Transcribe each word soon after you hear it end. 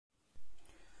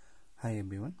Hi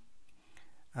everyone.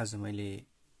 आज मैले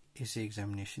SA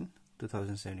examination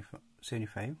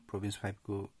 2075 province 5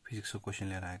 को फिजिक्स को क्वेशन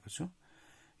लिएर आएको छु।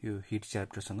 यो हिट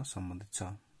च्याप्टर सँग सम्बन्धित छ।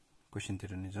 क्वेशन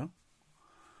तिर नै जाउँ।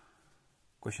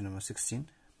 Question number 16.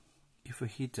 If a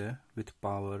heater with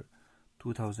power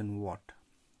 2000 watt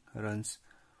runs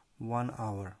 1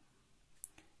 hour,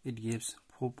 it gives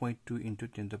 4.2 into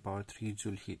 10 to the power 3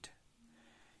 joule heat.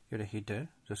 एउटा हिटर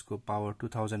जसको पावर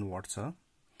 2000 वाट छ,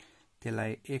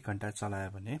 त्यसलाई 1 घण्टा चलायो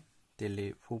भने त्यसले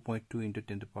 4.2 into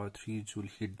 10 to the power 3 joule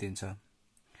heat दिन्छ.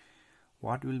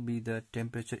 What will be the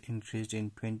temperature increased in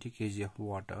 20 kg of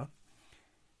water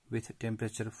with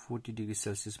temperature 40 degrees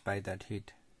Celsius by that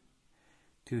heat?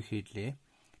 त्यो हिटले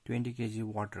 20 kg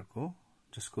वाटर को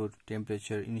जसको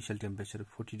temperature initial temperature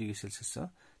 40 degree Celsius छ,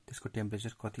 त्यसको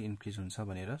टेम्परेचर कति increase हुन्छ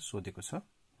भनेर सोधेको छ।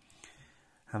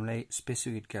 हामीलाई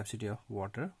specific heat capacity of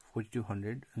water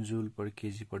 4200 joule per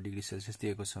KG per degree Celsius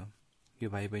दिएको छ। यो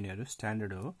भाइ बहिनीहरु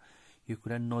स्ट्यान्डर्ड हो, यो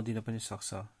कुरा नदिन पनि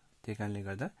सक्छ, त्यही कारणले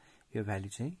गर्दा यो भ्यालु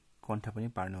चाहिँ कन्ठा पनि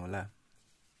पार्नु होला।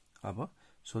 अब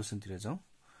सोल्युसन तिर जाउँ।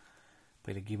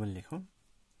 पहिले given लेखौं।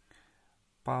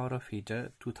 Power of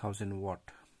heater 2000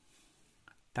 what,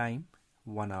 time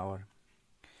 1 our.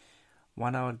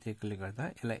 1 our दिएकोले गर्दा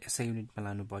यसलाई एसआई युनिटमा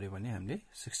लानु पर्यो भने हामीले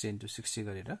 60 into 60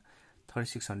 गरेर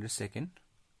 3600 सेकेन्ड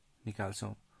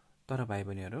निकाल्छौं। तर भाइ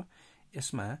बहिनीहरु,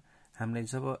 यसमा हामीलाई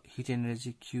जब hit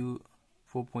energy Q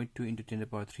 4.2 into 10 to the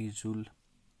power 3 joule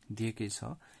दिएकै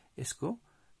छ, यसको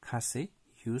खासै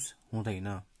युज हुँदैन।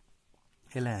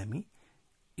 यसलाई हामी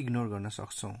इग्नोर गर्न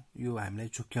सक्छौं। यो हामीलाई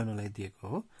चुक्याउनलाई दिएको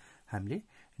हो। हामीले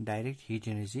डाइरेक्ट हिट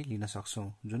एनर्जी लिन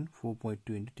सक्छौं जुन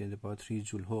 4.2 into 10 to the power 3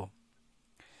 joule हो।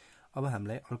 अब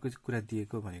हामीलाई अर्को कुरा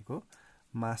दिएको भनेको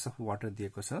मास अफ वाटर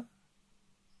दिएको छ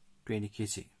 20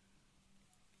 kg।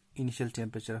 Initial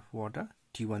temperature of water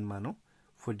T1 मानौ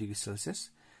 4 डिग्री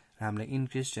सेल्सियस, र हामीलाई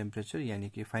इन्क्रिज टेम्परेचर यानी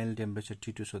कि फाइनल टेम्परेचर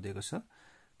T2 सोधेको छ।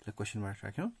 त्यसलाई question mark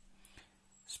राख्यौं।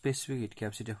 Specific heat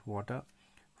capacity of water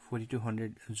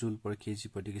 4200 joule per KG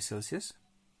per degree Celsius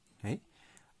है।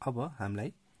 अब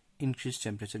हामीलाई इन्क्रिज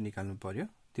टेम्परेचर निकाल्नु पर्यो।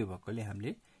 त्यो भएकोले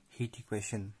हामीले हिट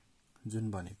इक्वेसन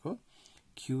जुन भनेको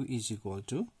Q is equal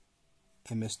to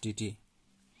msdt,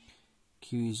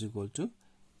 Q is equal to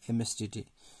msdt,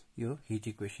 यो हिट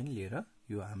इक्वेसन लिएर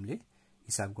यो हामीले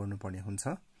हिसाब गर्नुपर्ने हुन्छ।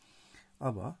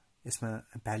 अब यसमा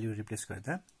भ्यालु रिप्लेस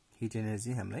गर्दा हिट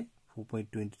एनर्जी हामीलाई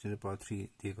 4.2 into 10 to the power 3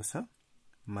 दिएको छ,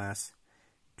 मास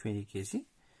 20 kg,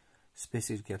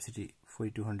 स्पेसिफिक क्यापेसिटी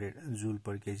 4200 जूल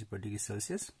पर केजी पर degree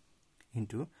Celsius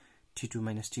into T2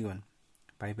 minus T1।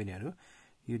 भाइ बहिनीहरु,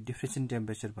 यो डिफरेन्स इन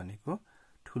टेम्परेचर भनेको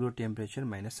ठूलो टेम्परेचर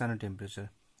माइनस सानो टेम्परेचर।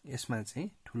 यसमा चाहिँ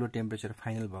ठूलो टेम्परेचर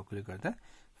फाइनल भएकोले गर्दा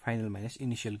फाइनल माइनस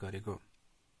इनिशियल गरेको।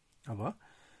 अब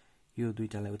यो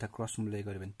दुईटालाई उता क्रस मल्टिप्लाई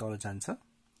गर्यो भने तल जान्छ।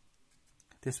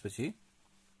 त्यसपछि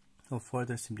अब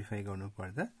फर्दर सिम्प्लिफाई गर्नु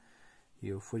पर्दा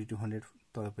यो 4200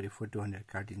 तलपरि 4200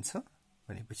 काटिन्छ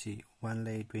भनेपछि 1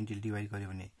 लाई 20 ले डिवाइड गर्यो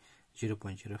भने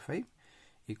 0.05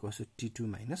 equals to T2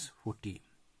 minus 40।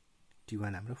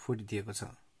 T1 हाम्रो 40 दिएको छ,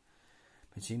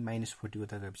 पछि माइनस 40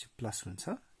 उता गएपछि प्लस हुन्छ,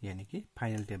 यानी कि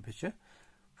फाइनल टेम्परेचर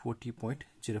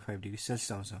 40.05 डिग्री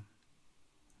सेल्सियस आउँछ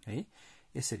है।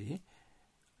 यसरी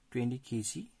 20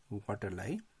 kg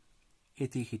वाटरलाई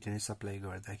यति हिट एनर्जी सप्लाई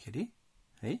गर्दाखेरि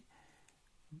है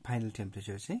फाइनल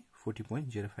टेम्परेचर चाहिँ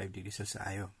 40.05 डिग्री सेल्सियस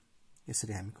आयो।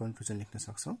 यसरी हामी कन्क्लुजन लेख्न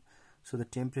सक्छौं। So the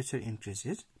temperature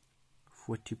increases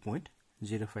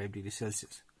 40.05 degree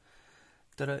Celsius.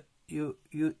 तर यो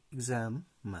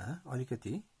एक्जाममा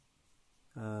अलिकति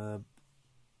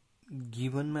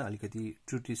गिवनमा अलिकति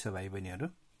त्रुटि छ भाइ बहिनीहरु।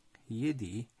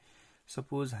 यदि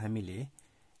सपोज हामीले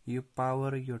यो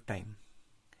पावर यो टाइम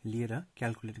लिएर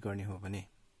क्याल्कुलेट गर्ने हो भने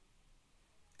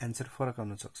एन्सर फरक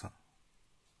आउन सक्छ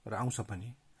र आउँछ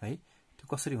पनि है। त्यो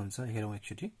कसरी हुन्छ हेरौं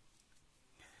एकचोटी।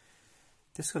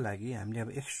 त्यसको लागि हामीले अब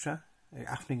एक्स्ट्रा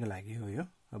आफ्नैको लागि हो यो।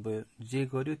 अब जे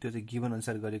गर्यो त्यो चाहिँ गिवन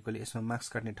अनुसार गरेकोले यसमा मार्क्स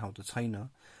काट्ने ठाउँ त छैन।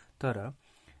 तर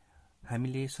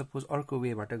हामीले सपोज अर्को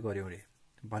वेबाट गर्यौं रे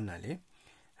भन्नाले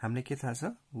हामीले के थाहा छ,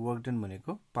 वर्क डन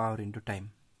भनेको पावर इन्टु टाइम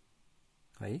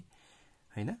है,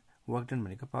 हैन? वर्क डन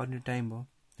भनेको पावर इन्टु टाइम हो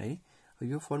है।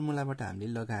 यो फर्मुलाबाट हामीले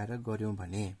लगाएर गर्यौं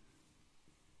भने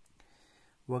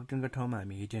वर्क डनको ठाउँमा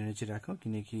हामी हिट एनर्जी राख्यौं,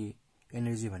 किनकि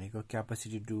एनर्जी भनेको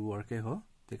क्यापेसिटी टु वर्कै हो,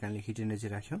 त्यही कारणले हिट एनर्जी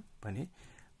राख्यौं भने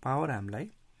पावर हामीलाई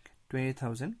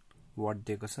 20000 वाट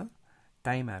दिएको छ।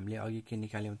 टाइम हामीले अघि के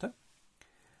निकाल्यौं त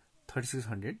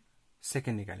 3600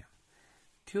 सेकेन्ड निकाल्यौं।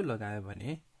 त्यो लगायो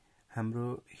भने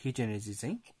हाम्रो हिट एनर्जी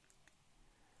चाहिँ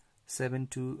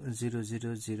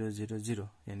 720000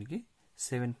 यानी कि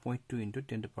 7.2 into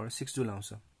 10 to the power 6 joule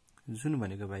आउँछ, जुन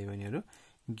भनेको भाइ बहिनीहरु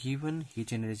गिवन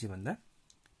हिट एनर्जी भन्दा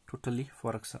टोटली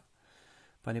फरक छ।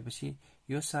 भनेपछि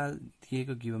यो साल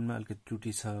दिएको गिभनमा अलिकति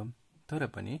त्रुटि छ, तर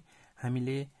पनि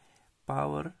हामीले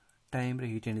पावर, टाइम र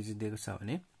हिट एनर्जी दिएको छ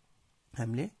भने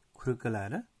हामीले खुरुक्क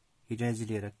लाएर हिट एनर्जी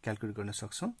लिएर क्याल्कुलेट गर्न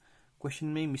सक्छौँ।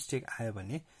 क्वेसनमै मिस्टेक आयो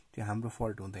भने त्यो हाम्रो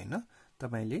फल्ट हुँदैन।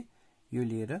 तपाईले यो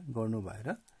लिएर गर्नु भएर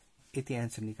यति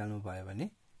एन्सर निकाल्नु भयो भने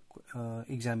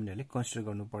एक्जामिनरले कन्सिडर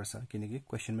गर्नुपर्छ, किनकि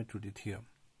क्वेसनमै त्रुटि थियो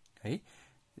है।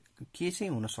 के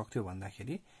चाहिँ हुन सक्थ्यो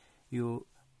भन्दाखेरि यो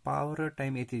पावर र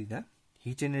टाइम यति दिँदा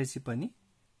हिट एनर्जी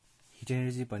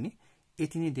पनि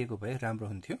यति नै दिएको भए राम्रो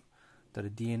हुन्थ्यो, तर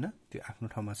दिएन, त्यो आफ्नो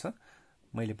ठाउँमा छ।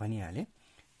 मैले भनिहालेँ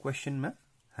क्वेसनमा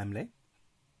हामीलाई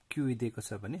क्यू दिएको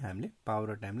छ भने हामीले पावर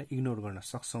र टाइमलाई इग्नोर गर्न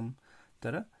सक्छौँ,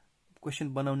 तर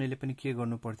क्वेसन बनाउनेले पनि के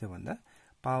गर्नु पर्थ्यो भन्दा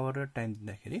पावर र टाइम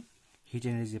दिँदाखेरि हिट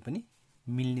एनर्जी पनि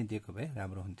मिल्ने दिएको भए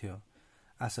राम्रो हुन्थ्यो।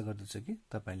 आशा गर्दछु कि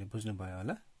तपाईले बुझ्नुभयो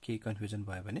होला। केही कन्फ्युजन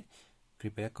भयो भने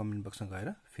कृपया कमेन्ट बक्समा गएर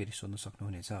फेरि सोध्न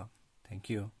सक्नुहुनेछ।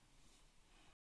 Thank you.